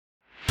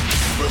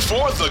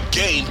Before the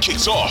game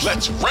kicks off,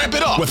 let's ramp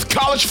it up with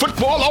college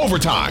football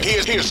overtime.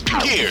 Here's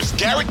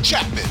Garrett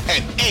Chapman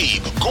and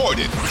Abe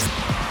Gordon.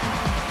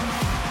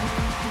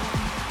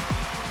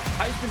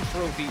 Heisman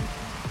Trophy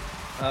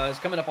is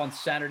coming up on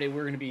Saturday.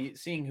 We're going to be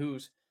seeing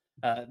who's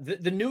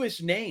the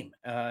newest name.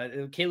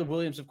 Caleb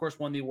Williams, of course,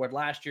 won the award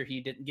last year.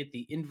 He didn't get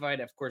the invite,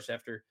 of course,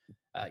 after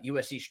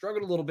USC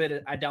struggled a little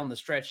bit down the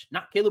stretch.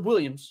 Not Caleb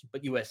Williams,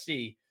 but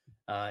USC.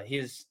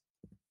 His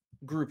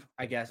group,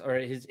 I guess, or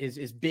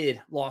his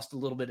bid lost a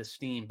little bit of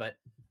steam. But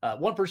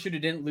one person who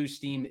didn't lose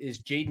steam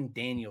is Jaden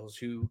Daniels,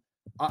 who,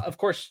 of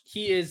course,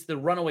 he is the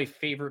runaway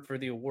favorite for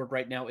the award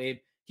right now, Abe.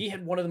 He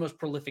had one of the most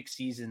prolific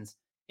seasons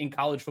in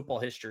college football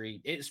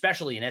history,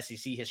 especially in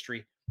SEC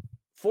history.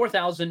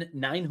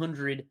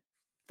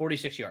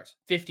 4,946 yards,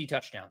 50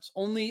 touchdowns.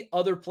 Only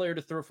other player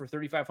to throw for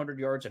 3,500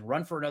 yards and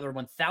run for another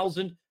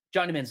 1,000,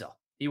 Johnny Manziel.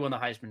 He won the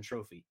Heisman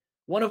Trophy.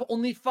 One of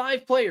only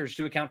 5 players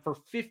to account for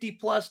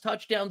 50-plus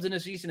touchdowns in a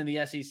season in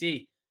the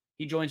SEC.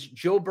 He joins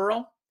Joe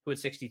Burrow, who had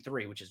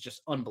 63, which is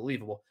just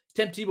unbelievable.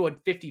 Tim Tebow had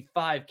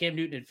 55, Cam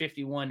Newton had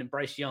 51, and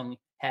Bryce Young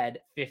had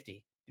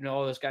 50. You know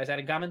all those guys had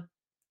in common?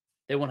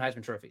 They won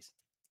Heisman trophies.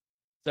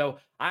 So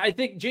I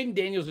think Jaden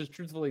Daniels is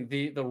truthfully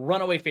the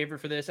runaway favorite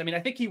for this. I mean,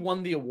 I think he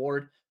won the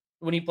award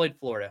when he played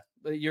Florida.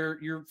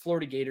 Your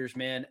Florida Gators,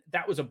 man,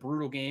 that was a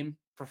brutal game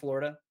for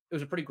Florida. It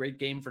was a pretty great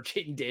game for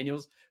Jaden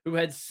Daniels, who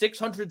had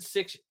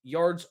 606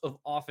 yards of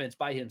offense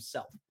by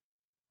himself.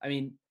 I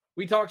mean,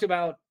 we talk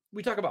about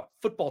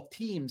football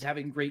teams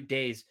having great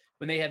days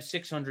when they have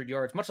 600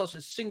 yards, much less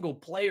a single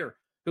player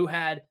who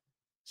had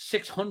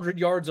 600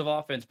 yards of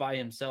offense by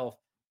himself.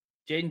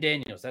 Jaden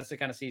Daniels, that's the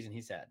kind of season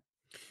he's had.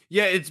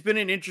 Yeah, it's been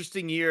an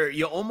interesting year.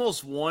 You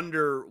almost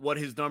wonder what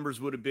his numbers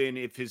would have been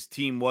if his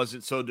team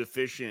wasn't so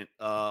deficient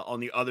on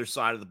the other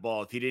side of the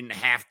ball, if he didn't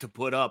have to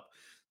put up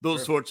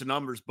those sorts of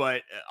numbers.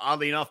 But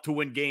oddly enough, to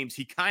win games,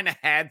 he kind of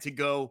had to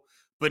go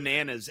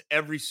bananas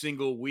every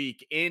single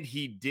week, and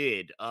he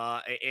did.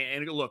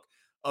 And look,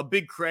 a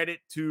big credit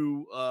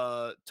to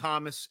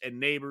Thomas and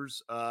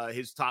Neighbors,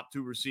 his top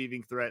 2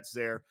 receiving threats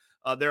there.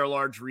 They're a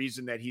large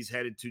reason that he's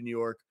headed to New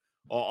York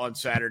on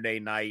Saturday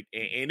night.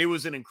 And it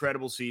was an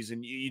incredible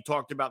season. You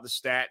talked about the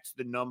stats,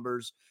 the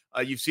numbers.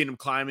 You've seen him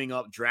climbing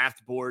up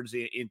draft boards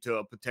into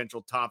a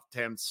potential top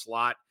 10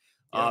 slot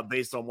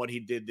based on what he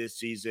did this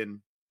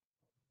season.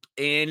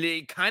 And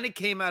it kind of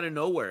came out of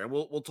nowhere. And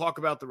we'll talk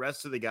about the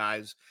rest of the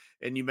guys.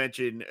 And you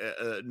mentioned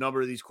a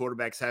number of these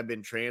quarterbacks have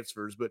been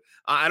transfers, but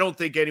I don't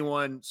think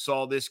anyone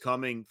saw this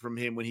coming from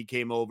him when he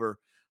came over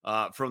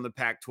from the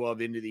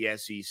Pac-12 into the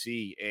SEC.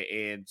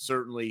 And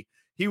certainly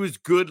he was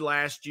good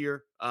last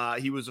year.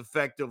 He was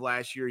effective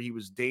last year. He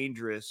was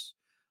dangerous.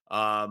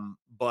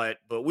 But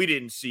we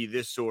didn't see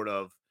this sort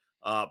of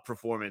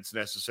performance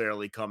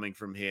necessarily coming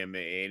from him.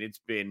 And it's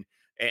been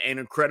an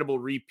incredible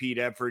repeat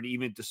effort,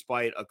 even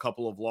despite a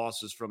couple of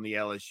losses from the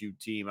LSU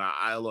team.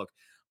 I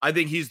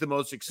think he's the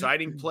most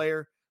exciting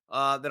player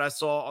that I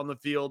saw on the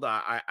field.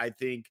 I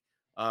think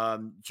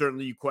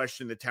certainly you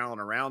question the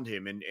talent around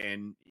him.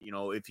 And you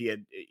know, if he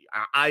had,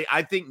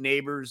 I think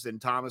Neighbors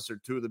and Thomas are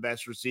 2 of the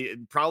best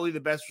probably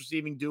the best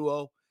receiving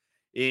duo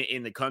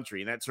in the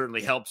country. And that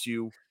certainly helps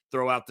you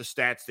throw out the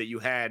stats that you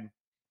had.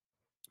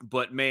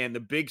 But man, the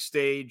big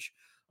stage,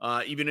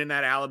 even in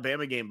that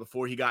Alabama game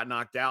before he got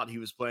knocked out, he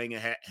was playing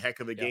a heck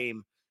of a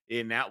game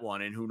in that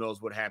one. And who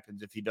knows what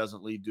happens if he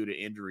doesn't leave due to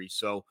injury.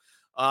 So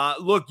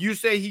look, you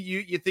say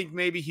you think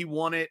maybe he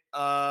won it,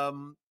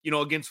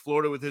 against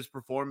Florida with his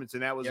performance,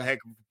 and that was a heck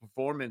of a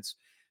performance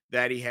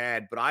that he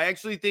had. But I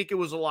actually think it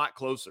was a lot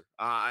closer.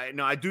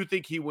 I do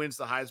think he wins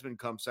the Heisman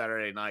come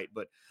Saturday night,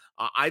 but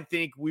I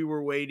think we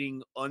were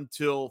waiting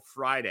until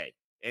Friday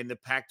and the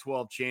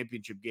Pac-12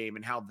 championship game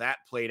and how that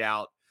played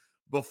out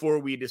before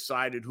we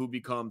decided who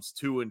becomes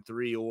 2 and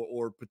 3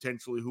 or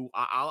potentially who.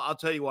 I'll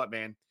tell you what,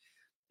 man.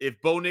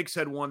 If Bo Nix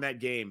had won that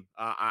game,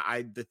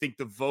 I think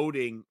the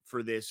voting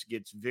for this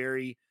gets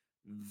very,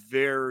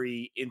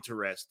 very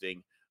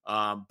interesting.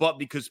 But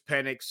because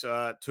Penix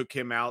took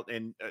him out,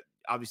 and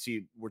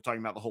obviously we're talking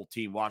about the whole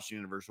team,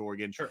 Washington versus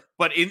Oregon. Sure.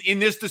 But in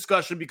this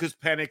discussion, because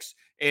Penix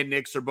and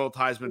Nix are both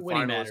Heisman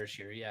winning finalists, matters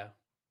here,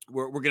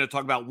 we're going to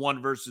talk about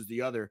one versus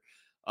the other.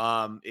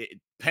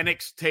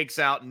 Penix takes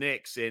out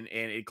Nix, and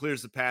it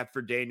clears the path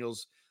for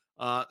Daniels.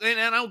 And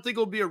I don't think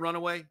it'll be a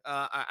runaway.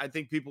 I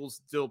think people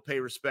still pay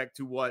respect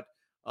to what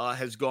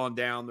has gone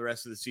down the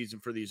rest of the season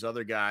for these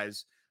other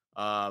guys.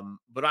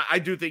 But I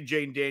do think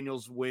Jaden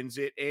Daniels wins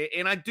it.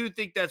 And I do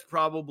think that's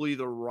probably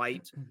the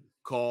right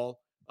call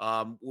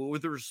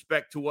with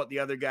respect to what the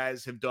other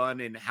guys have done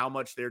and how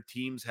much their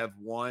teams have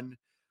won.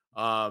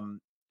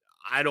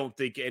 I don't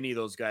think any of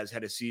those guys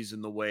had a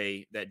season the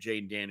way that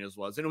Jaden Daniels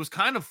was. And it was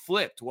kind of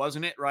flipped,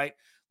 wasn't it? Right?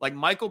 Like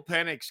Michael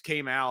Penix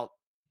came out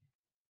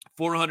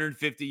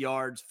 450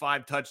 yards,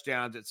 5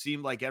 touchdowns. It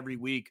seemed like every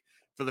week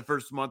for the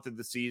first month of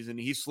the season.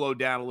 He slowed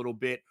down a little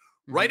bit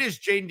right as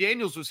Jaden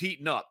Daniels was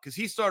heating up, because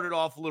he started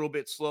off a little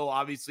bit slow.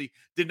 Obviously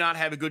did not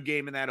have a good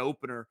game in that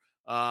opener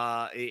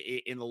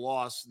in the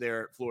loss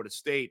there at Florida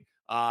State.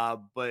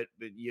 But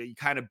you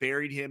kind of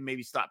buried him,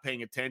 maybe stopped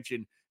paying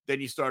attention. then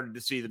you started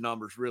to see the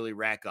numbers really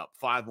rack up.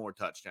 5 more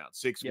touchdowns,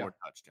 6 more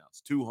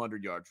touchdowns,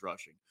 200 yards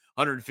rushing,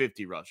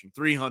 150 rushing,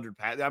 300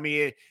 pass. I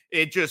mean,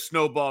 it just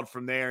snowballed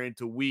from there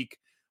into week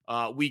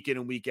in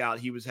and week out.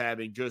 He was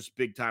having just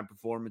big time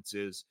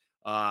performances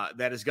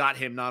that has got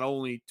him not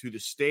only to the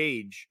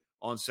stage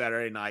on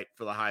Saturday night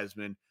for the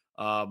Heisman,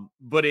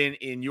 but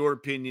in your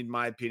opinion,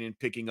 my opinion,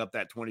 picking up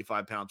that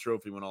 25-pound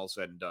trophy when all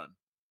said and done.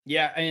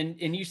 Yeah,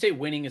 and you say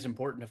winning is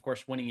important. Of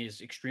course, winning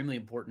is extremely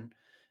important.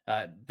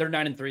 They're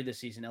 9-3 this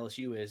season.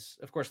 LSU is,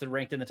 of course, they're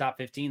ranked in the top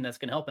 15. That's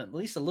going to help at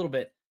least a little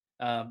bit.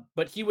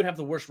 But he would have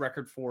the worst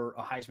record for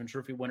a Heisman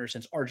Trophy winner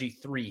since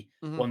RG3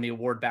 won the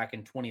award back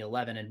in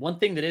 2011. And one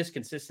thing that is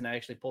consistent, I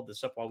actually pulled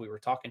this up while we were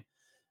talking.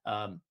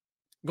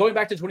 Going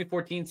back to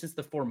 2014, since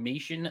the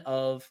formation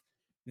of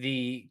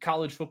the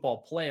college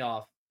football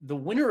playoff, the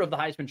winner of the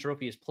Heisman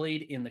Trophy is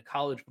played in the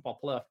college football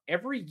playoff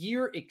every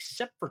year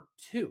except for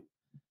 2.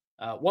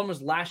 One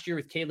was last year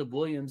with Caleb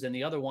Williams, and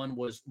the other one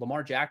was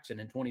Lamar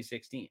Jackson in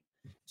 2016.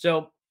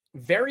 So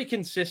very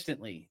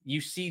consistently,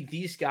 you see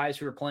these guys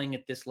who are playing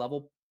at this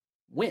level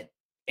win.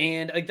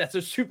 And like that's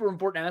a super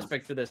important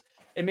aspect for this.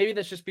 And maybe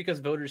that's just because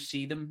voters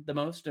see them the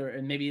most,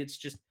 and maybe it's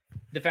just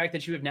the fact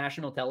that you have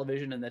national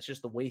television and that's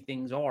just the way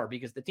things are,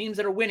 because the teams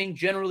that are winning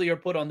generally are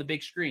put on the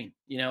big screen,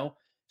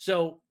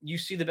 So you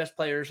see the best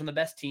players on the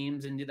best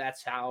teams, and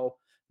that's how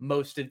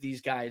most of these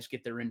guys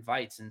get their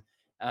invites. And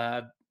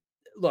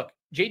look,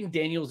 Jaden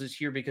Daniels is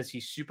here because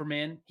he's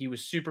Superman. He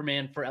was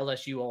Superman for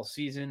LSU all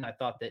season. I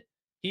thought that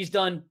he's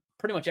done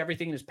pretty much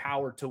everything in his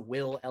power to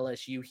will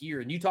LSU here.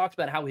 And you talked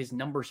about how his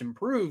numbers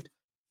improved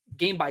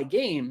game by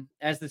game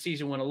as the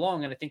season went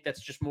along. And I think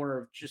that's just more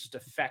of just a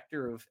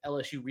factor of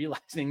LSU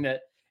realizing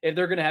that if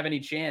they're going to have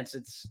any chance,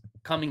 it's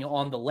coming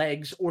on the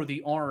legs or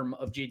the arm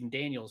of Jaden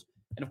Daniels.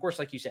 And of course,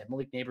 like you said,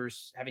 Malik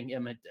Neighbors, having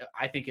him,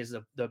 I think, is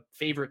the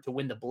favorite to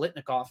win the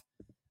Biletnikoff.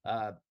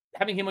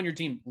 Having him on your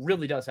team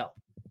really does help.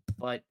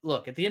 But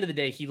look, at the end of the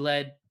day, he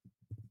led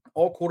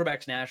all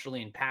quarterbacks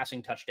nationally in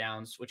passing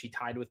touchdowns, which he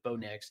tied with Bo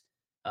Nix,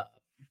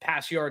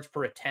 pass yards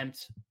per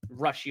attempt,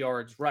 rush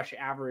yards, rush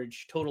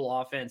average, total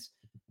offense,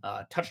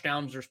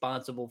 touchdowns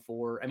responsible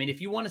for. I mean,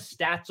 if you want a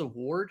stats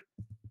award,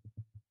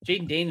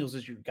 Jaden Daniels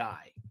is your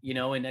guy,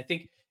 and I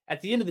think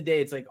at the end of the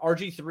day, it's like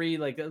RG3,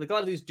 like a lot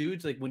of these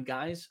dudes, like when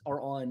guys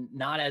are on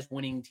not as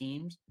winning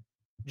teams,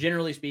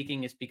 generally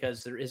speaking, it's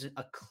because there isn't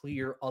a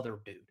clear other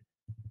dude.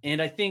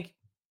 And I think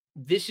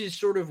this is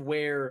sort of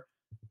where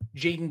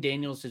Jaden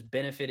Daniels has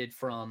benefited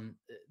from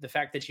the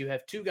fact that you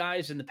have 2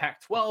 guys in the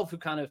Pac-12 who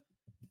kind of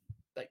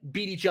like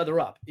beat each other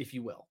up, if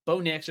you will. Bo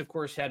Nix, of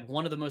course, had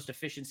one of the most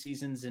efficient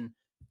seasons in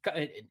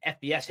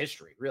FBS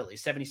history, really.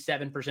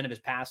 77% of his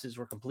passes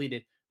were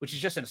completed, which is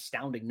just an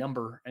astounding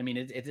number. I mean,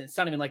 it's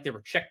not even like they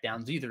were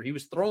checkdowns either. He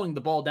was throwing the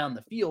ball down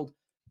the field.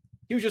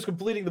 He was just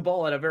completing the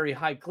ball at a very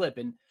high clip,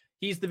 and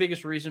he's the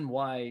biggest reason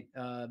why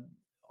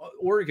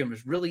Oregon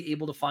was really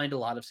able to find a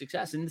lot of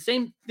success. And the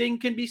same thing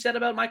can be said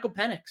about Michael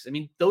Penix. I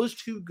mean, those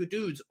 2 good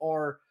dudes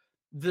are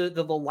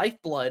the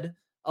lifeblood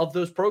of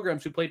those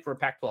programs who played for a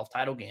Pac-12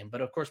 title game.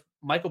 But of course,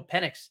 Michael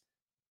Penix,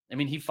 I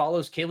mean, he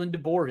follows Kalen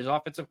DeBoer, his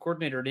offensive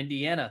coordinator at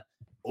Indiana,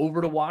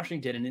 over to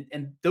Washington.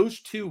 And those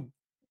 2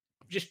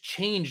 just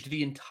changed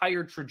the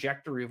entire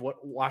trajectory of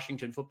what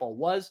Washington football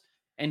was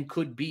and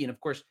could be. And of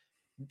course,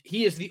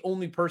 he is the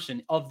only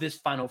person of this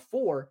Final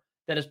Four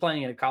that is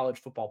playing in a college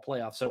football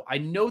playoff. So I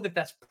know that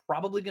that's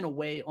probably going to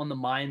weigh on the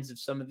minds of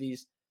some of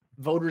these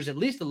voters, at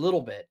least a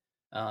little bit.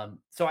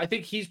 So I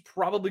think he's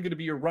probably going to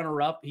be your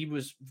runner-up. He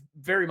was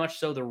very much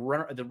so the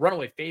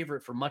runaway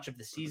favorite for much of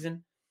the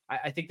season.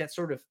 I think that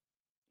sort of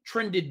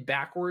trended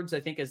backwards, I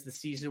think, as the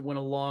season went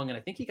along, and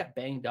I think he got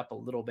banged up a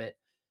little bit.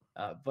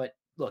 But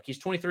look,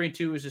 he's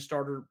 23-2 as a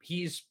starter.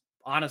 He's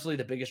honestly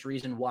the biggest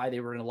reason why they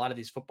were in a lot of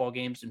these football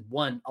games and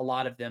won a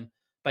lot of them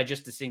by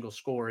just a single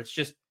score. It's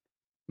just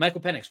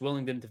Michael Penix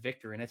willing them to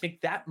victory. And I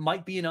think that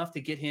might be enough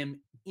to get him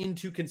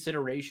into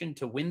consideration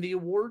to win the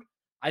award.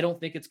 I don't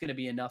think it's going to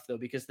be enough, though,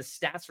 because the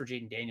stats for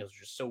Jaden Daniels are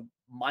just so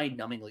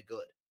mind-numbingly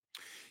good.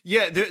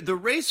 Yeah, the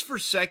race for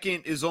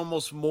second is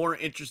almost more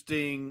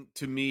interesting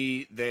to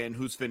me than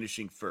who's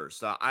finishing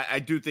first. I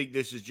do think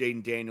this is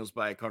Jaden Daniels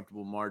by a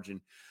comfortable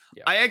margin.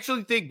 Yeah. I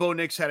actually think Bo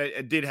Nix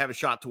did have a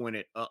shot to win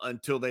it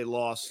until they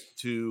lost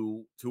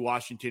to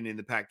Washington in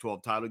the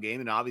Pac-12 title game.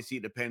 And obviously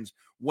it depends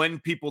when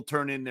people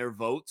turn in their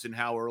votes and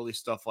how early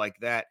stuff like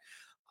that.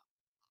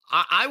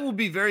 I will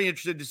be very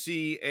interested to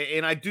see,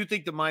 and I do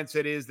think the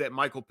mindset is that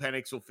Michael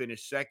Penix will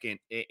finish second.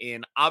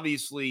 And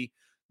obviously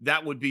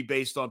that would be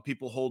based on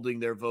people holding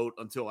their vote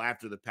until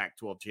after the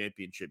Pac-12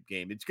 championship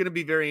game. It's going to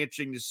be very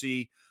interesting to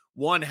see,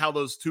 one, how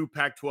those 2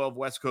 Pac-12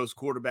 West Coast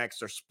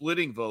quarterbacks are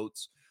splitting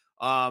votes.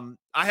 I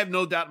have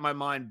no doubt in my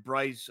mind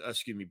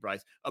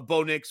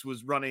Bo Nix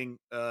was running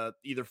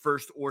either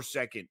first or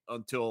second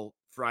until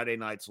Friday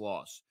night's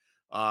loss.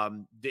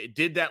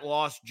 Did that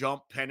loss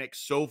jump Penix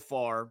so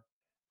far?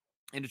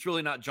 And it's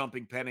really not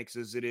jumping Penix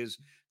as it is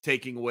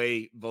taking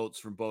away votes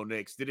from Bo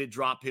Nix. Did it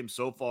drop him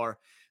so far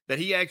that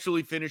he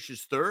actually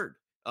finishes third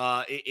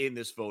in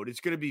this vote? It's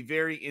going to be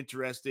very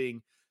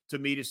interesting to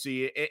me to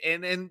see it.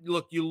 And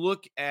look, you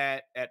look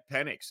at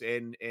Penix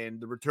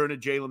and the return of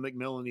Jalen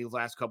McMillan these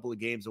last couple of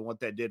games and what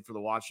that did for the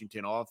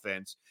Washington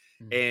offense.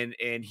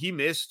 And he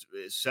missed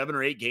 7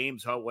 or 8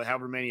 games,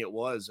 however many it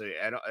was.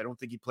 I don't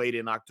think he played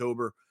in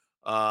October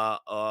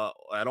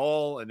at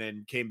all, and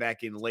then came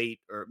back in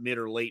mid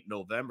or late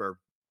November.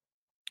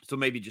 So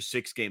maybe just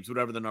 6 games,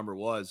 whatever the number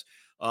was.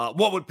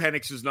 What would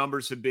Penix's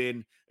numbers have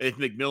been if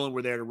McMillan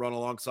were there to run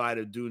alongside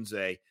of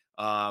Dunze?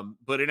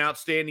 But an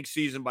outstanding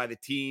season by the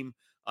team.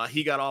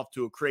 He got off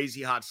to a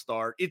crazy hot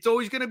start. It's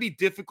always going to be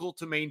difficult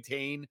to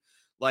maintain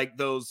like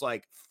those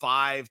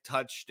 5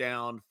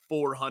 touchdown,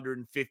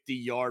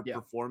 450-yard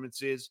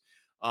performances.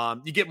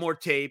 You get more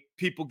tape.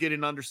 People get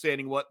an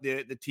understanding what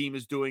the team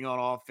is doing on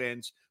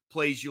offense,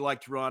 plays you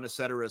like to run, et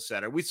cetera, et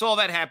cetera. We saw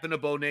that happen to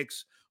Bo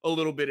Nix a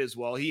little bit as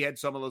well. He had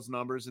some of those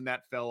numbers and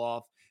that fell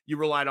off. You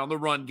relied on the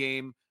run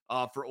game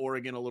for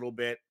Oregon a little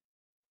bit,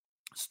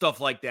 stuff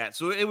like that.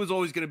 So it was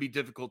always going to be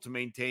difficult to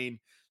maintain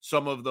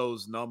some of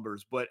those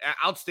numbers, but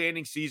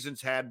outstanding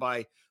seasons had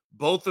by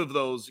both of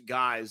those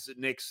guys,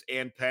 Nix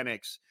and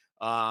Penix.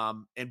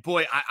 And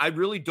boy, I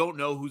really don't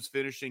know who's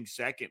finishing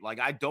second. Like,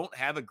 I don't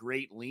have a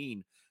great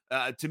lean.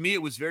 To me,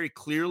 it was very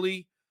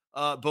clearly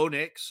Bo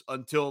Nix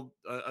until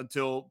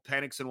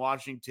Penix and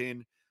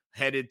Washington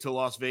headed to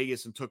Las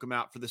Vegas and took him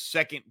out for the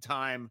second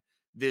time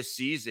this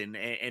season.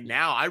 And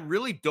now I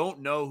really don't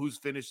know who's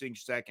finishing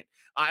second.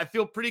 I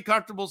feel pretty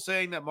comfortable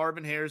saying that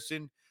Marvin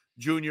Harrison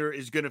Jr.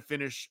 is going to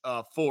finish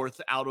 4th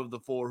out of the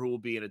 4 who will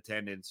be in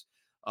attendance.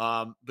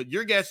 But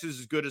your guess is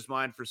as good as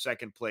mine for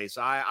second place.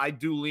 I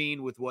do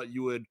lean with what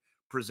you had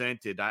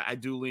presented. I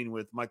do lean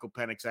with Michael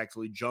Penix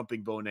actually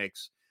jumping Bo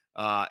Nix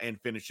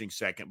and finishing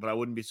second, but I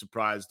wouldn't be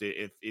surprised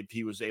if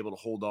he was able to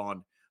hold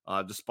on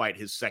despite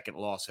his second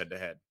loss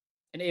head-to-head.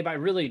 And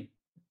Abe,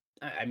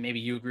 maybe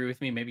you agree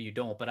with me, maybe you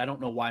don't, but I don't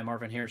know why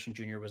Marvin Harrison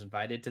Jr. was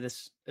invited to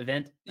this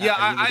event. Yeah,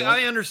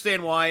 I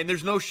understand why, and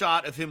there's no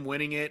shot of him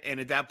winning it. And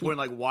at that point,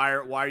 why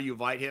are you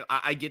invite him?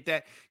 I get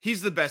that.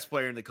 He's the best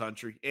player in the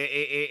country,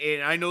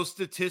 and I know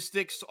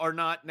statistics are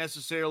not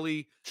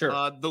necessarily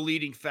the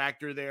leading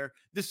factor there.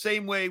 The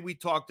same way we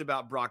talked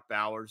about Brock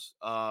Bowers.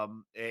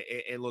 And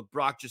look,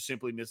 Brock just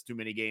simply missed too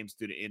many games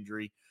due to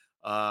injury.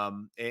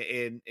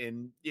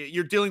 And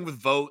you're dealing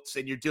with votes,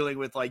 and you're dealing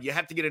with you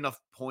have to get enough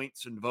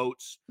points and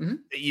votes to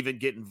even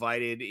get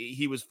invited.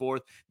 He was 4th.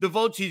 The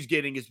votes he's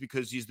getting is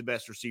because he's the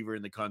best receiver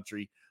in the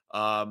country.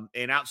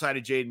 And outside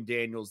of Jaden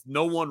Daniels,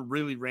 no one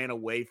really ran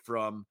away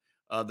from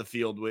the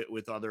field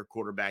with other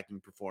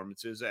quarterbacking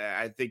performances.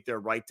 I think they're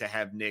right to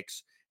have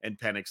Nix and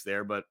Penix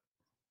there, but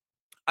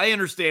I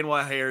understand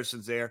why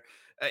Harrison's there.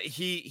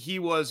 He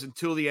was,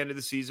 until the end of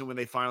the season when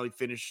they finally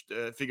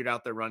figured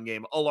out their run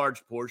game, a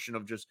large portion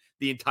of just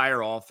the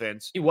entire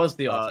offense. He was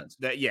the offense.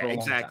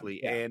 Exactly.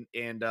 Yeah.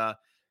 And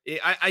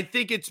I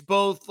think it's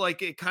both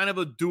a kind of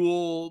a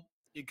dual,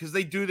 because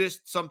they do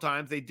this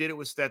sometimes. They did it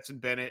with Stetson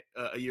Bennett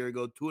a year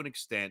ago to an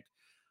extent.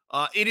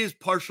 It is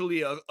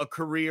partially a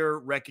career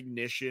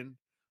recognition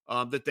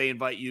that they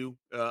invite you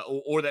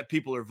or that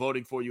people are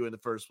voting for you in the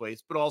first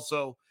place, but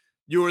also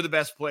you are the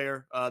best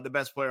player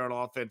on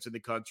offense in the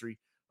country.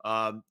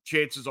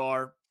 Chances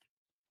are,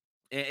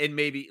 and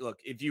maybe look,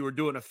 if you were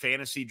doing a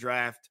fantasy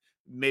draft,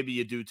 maybe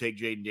you do take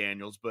Jaden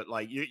Daniels, but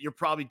you're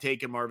probably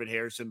taking Marvin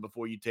Harrison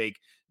before you take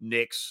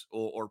Nix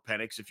or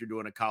Penix if you're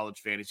doing a college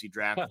fantasy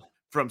draft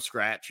from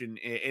scratch. And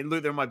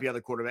there might be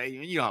other quarterbacks.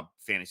 You know how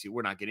fantasy,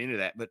 we're not getting into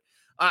that, but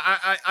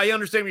I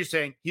understand what you're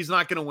saying. He's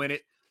not going to win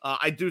it.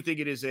 I do think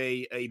it is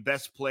a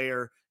best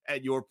player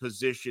at your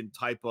position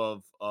type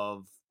of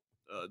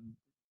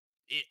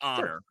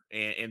honor,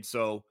 and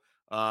so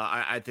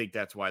I think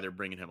that's why they're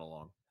bringing him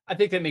along. I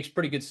think that makes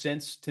pretty good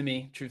sense to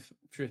me. Truth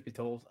be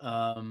told,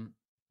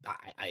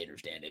 I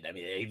understand it. I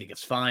mean, I think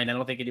it's fine. I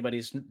don't think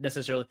anybody's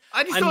necessarily.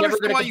 I just don't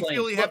understand why you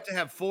feel you have to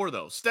have 4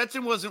 though.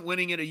 Stetson wasn't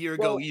winning it a year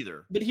ago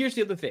either. But here's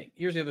the other thing.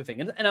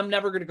 And I'm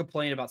never going to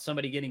complain about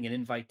somebody getting an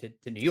invite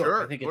to New York.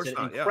 Sure, I think it's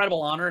an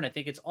incredible honor, and I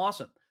think it's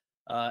awesome.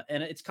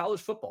 And it's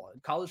college football.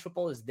 College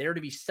football is there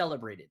to be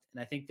celebrated,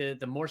 and I think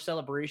the more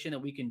celebration that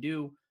we can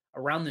do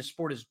around this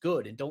sport is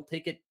good. And don't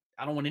take it.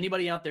 I don't want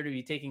anybody out there to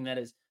be taking that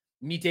as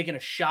me taking a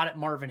shot at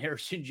Marvin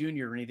Harrison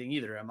Jr. or anything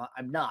either.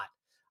 I'm not.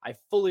 I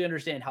fully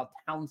understand how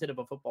talented of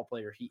a football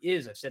player he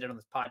is. I've said it on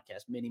this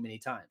podcast many, many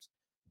times.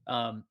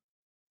 But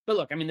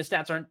look, I mean, the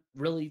stats aren't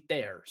really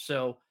there.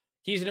 So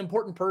he's an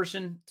important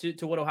person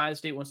to what Ohio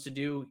State wants to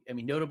do. I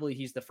mean, notably,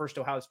 he's the first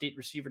Ohio State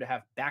receiver to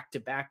have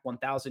back-to-back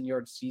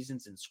 1,000-yard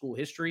seasons in school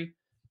history,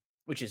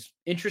 which is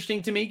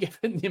interesting to me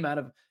given the amount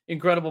of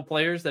incredible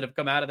players that have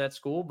come out of that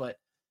school. But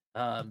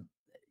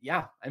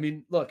yeah, I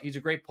mean, look, he's a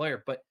great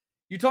player, but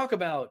you talk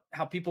about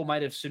how people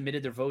might have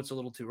submitted their votes a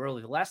little too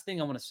early. The last thing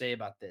I want to say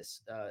about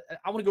this,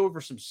 I want to go over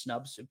some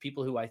snubs of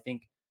people who I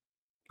think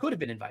could have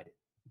been invited.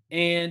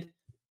 And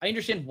I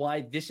understand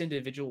why this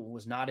individual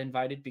was not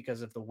invited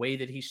because of the way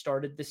that he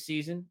started this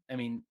season. I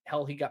mean,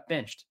 hell, he got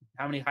benched.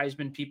 How many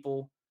Heisman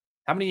people,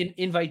 how many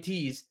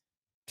invitees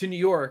to New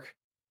York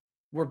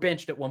were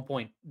benched at one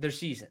point their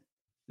season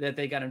that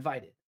they got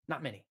invited?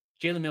 Not many.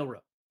 Jalen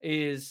Milroe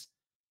is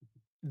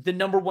the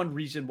number one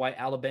reason why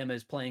Alabama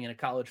is playing in a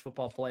college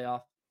football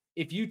playoff.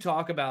 If you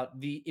talk about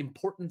the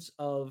importance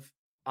of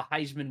a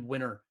Heisman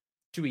winner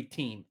to a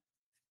team,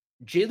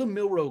 Jalen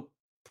Milroe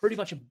pretty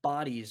much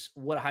embodies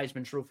what a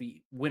Heisman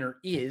Trophy winner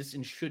is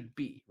and should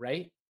be,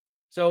 right?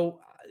 So,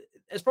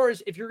 as far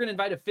as if you're going to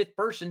invite a fifth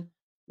person,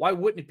 why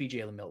wouldn't it be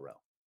Jalen Milroe?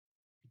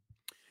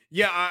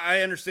 Yeah,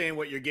 I understand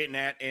what you're getting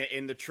at,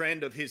 and the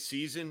trend of his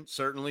season,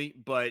 certainly,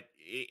 but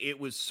it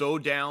was so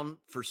down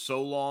for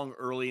so long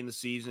early in the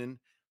season.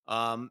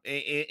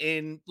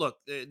 And look,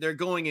 they're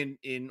going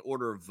in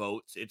order of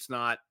votes. It's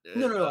not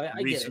No, I get it.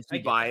 I recency get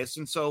that. bias,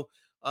 and so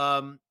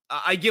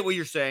I get what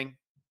you're saying,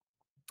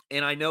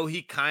 and I know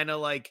he kind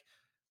of like,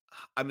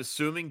 I'm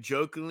assuming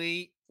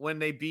jokingly when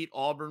they beat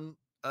Auburn,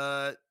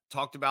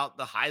 talked about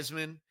the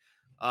Heisman,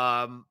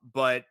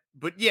 but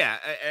yeah,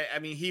 I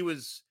mean he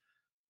was.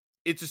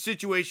 It's a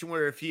situation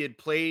where if he had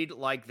played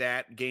like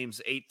that,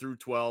 games 8 through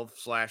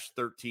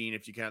 12/13,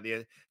 if you count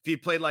if he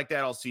had played like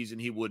that all season,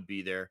 he would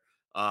be there.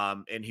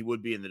 And he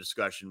would be in the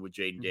discussion with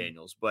Jaden Mhm.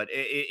 Daniels. But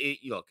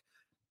look,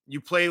 you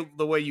play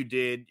the way you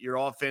did, your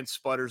offense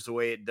sputters the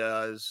way it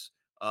does.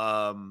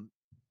 And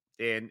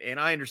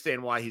I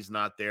understand why he's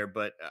not there,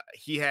 but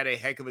he had a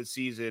heck of a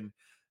season,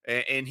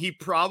 and he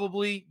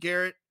probably,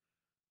 Garrett,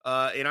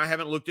 and I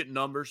haven't looked at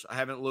numbers. I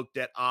haven't looked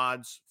at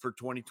odds for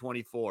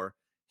 2024.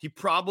 He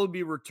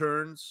probably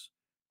returns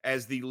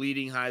as the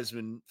leading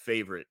Heisman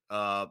favorite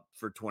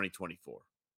for 2024.